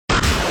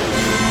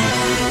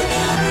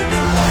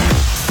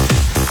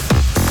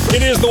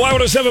the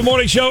Y107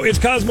 Morning Show. It's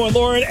Cosmo and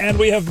Lauren, and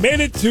we have made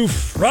it to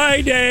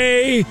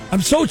Friday.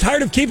 I'm so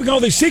tired of keeping all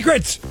these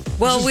secrets.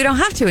 Well, we don't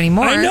have to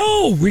anymore. I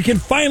know. We can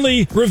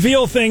finally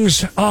reveal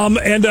things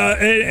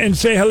and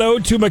say hello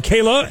to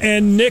Michaela.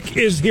 And Nick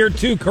is here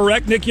too,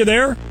 correct? Nick, you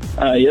there?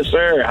 Yes,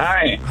 sir.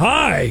 Hi.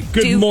 Hi.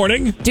 Good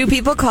morning. Do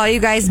people call you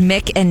guys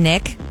Mick and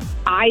Nick?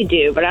 I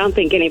do, but I don't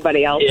think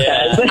anybody else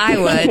does. I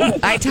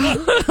would. I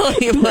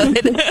totally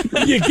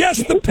would. You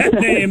guessed the pet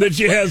name that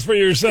she has for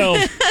yourself.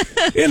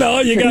 You know,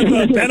 you got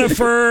the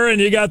Benifer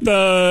and you got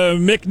the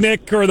Mick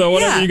Nick or the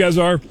whatever you guys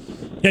are.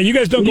 Yeah, you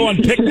guys don't go on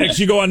picnics.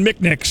 You go on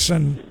Micknicks.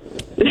 And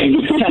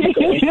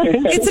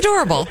it's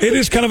adorable. It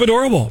is kind of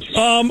adorable.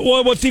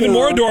 Well, what's even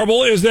more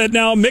adorable is that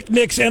now Mick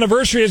Nick's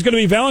anniversary is going to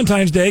be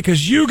Valentine's Day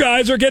because you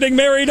guys are getting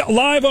married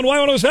live on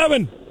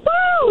Y107.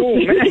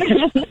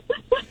 Woo!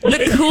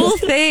 The cool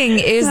thing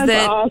is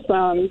That's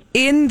awesome.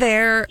 In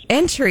their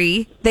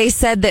entry, they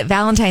said that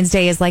Valentine's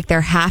Day is like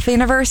their half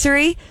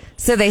anniversary.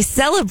 So they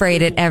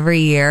celebrate it every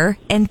year.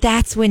 And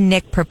that's when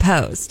Nick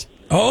proposed.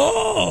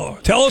 Oh,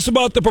 tell us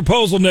about the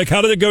proposal, Nick.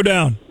 How did it go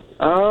down?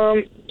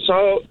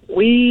 So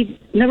we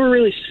never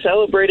really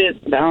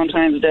celebrated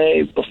Valentine's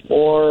Day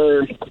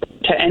before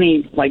to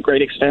any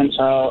great extent.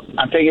 So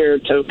I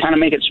figured to kind of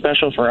make it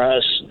special for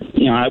us,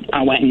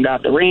 I went and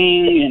got the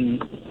ring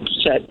and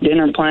set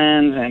dinner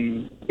plans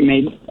and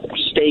made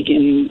steak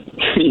and,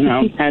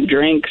 had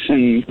drinks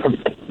and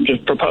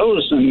just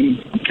proposed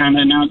and kind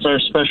of announced our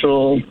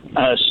special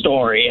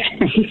story.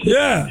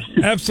 Yeah,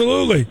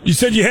 absolutely. You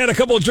said you had a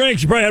couple of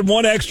drinks. You probably had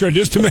one extra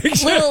just to make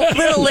sure.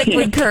 Little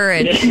liquid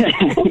courage.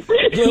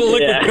 Little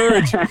liquid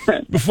courage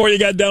before you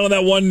got down on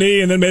that one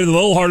knee and then made it a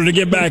little harder to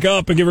get back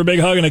up and give her a big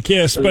hug and a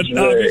kiss. But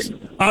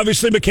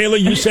obviously, Michaela,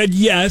 you said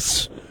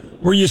yes.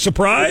 Were you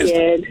surprised? I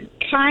did.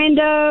 Kind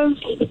of.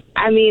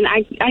 I mean,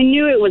 I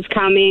knew it was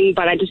coming,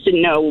 but I just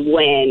didn't know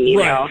when, you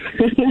know.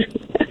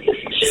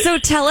 So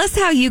tell us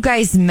how you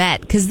guys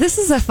met, because this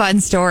is a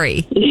fun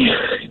story.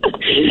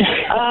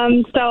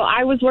 So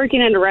I was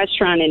working at a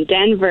restaurant in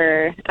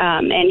Denver,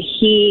 and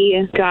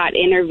he got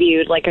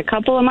interviewed a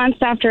couple of months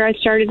after I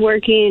started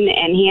working,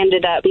 and he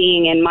ended up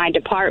being in my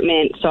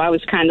department, so I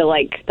was kind of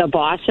like the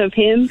boss of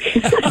him.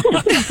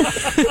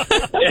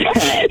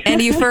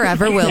 And you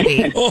forever will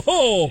be.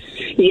 Oh!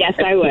 Yes,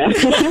 I will.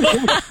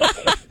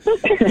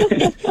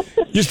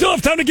 You still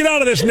have time to get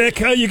out of this, Nick.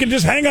 You can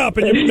just hang up.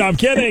 No, I'm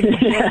kidding.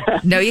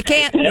 No, you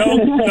can't.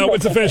 No,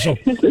 it's official.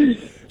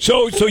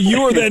 So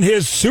you were then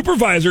his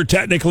supervisor,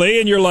 technically,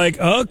 and you're like,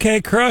 okay,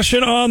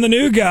 crushing on the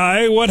new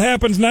guy. What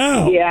happens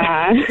now?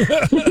 Yeah.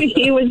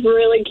 He was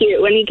really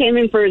cute. When he came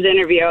in for his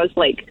interview, I was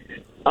like,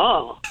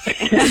 oh.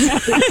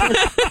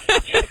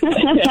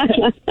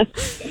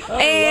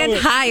 And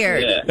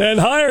hired. Yeah. And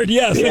hired,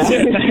 yes. That's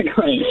it.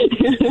 Exactly.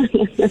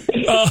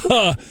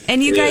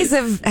 And you guys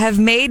have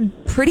made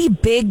pretty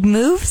big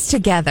moves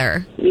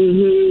together.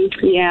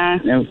 Mm-hmm. Yeah.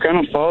 We've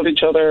kind of followed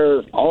each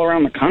other all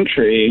around the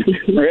country,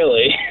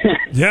 really.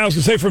 Yeah, I was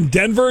going to say from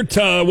Denver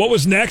to what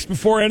was next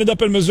before I ended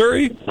up in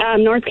Missouri?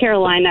 North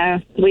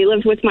Carolina. We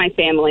lived with my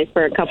family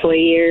for a couple of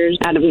years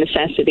out of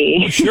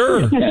necessity.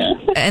 Sure.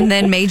 And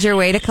then made your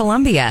way to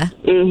Columbia.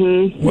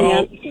 Mm-hmm.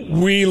 Well,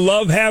 we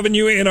love having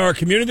you in our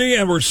community,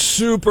 and we're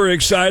super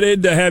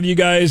excited to have you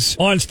guys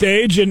on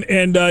stage.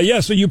 And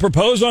so you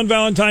proposed on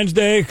Valentine's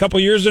Day a couple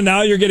years, and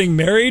now you're getting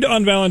married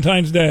on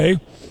Valentine's Day.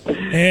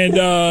 And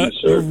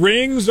the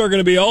rings are going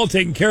to be all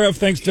taken care of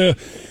thanks to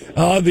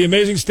the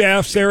amazing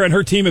staff, Sarah and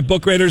her team at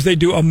Book Raiders. They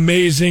do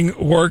amazing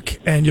work,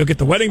 and you'll get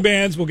the wedding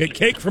bands. We'll get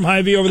cake from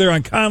Hy-Vee over there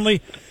on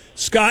Conley.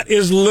 Scott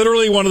is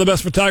literally one of the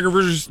best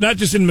photographers, not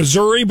just in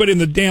Missouri, but in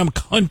the damn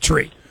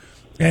country.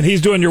 And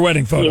he's doing your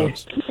wedding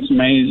photos. Yeah, it's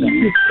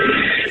amazing.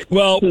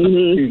 Well,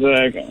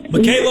 Exactly.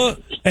 Michaela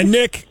and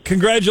Nick,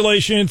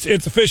 congratulations.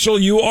 It's official.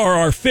 You are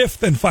our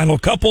fifth and final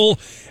couple,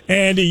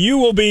 and you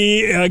will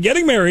be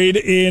getting married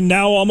in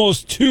now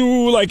almost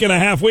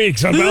 2.5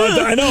 weeks. On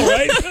Valentine's. I know,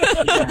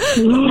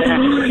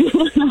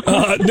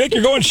 right? Nick,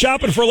 you're going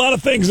shopping for a lot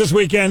of things this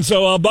weekend,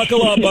 so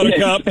buckle up,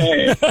 Buttercup.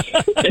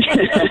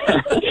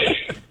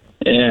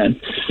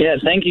 Yeah,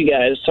 thank you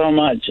guys so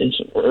much. It's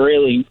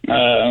really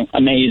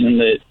amazing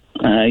that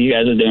you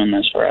guys are doing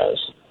this for us.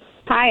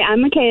 Hi,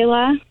 I'm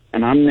Michaela.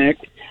 And I'm Nick.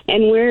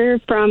 And we're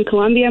from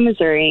Columbia,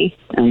 Missouri.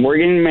 And we're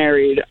getting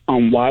married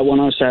on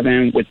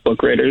Y107 with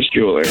Book Raiders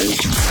Jewelers.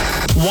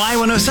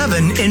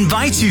 Y107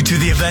 invites you to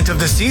the event of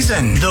the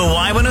season, the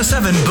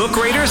Y107 Book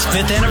Raiders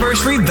 5th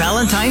Anniversary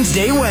Valentine's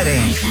Day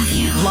Wedding.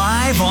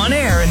 Live on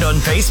air and on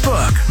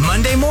Facebook,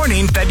 Monday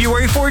morning,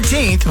 February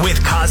 14th,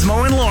 with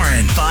Cosmo and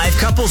Lauren. 5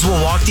 couples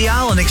will walk the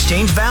aisle and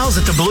exchange vows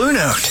at the Blue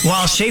Note,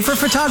 while Schaefer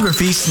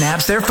Photography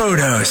snaps their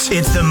photos.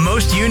 It's the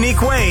most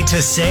unique way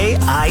to say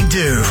I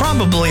do,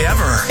 probably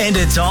ever. And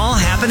it's all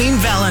happening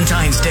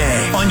Valentine's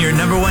Day on your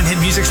 #1 hit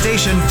music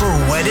station for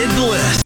Wedded Bliss.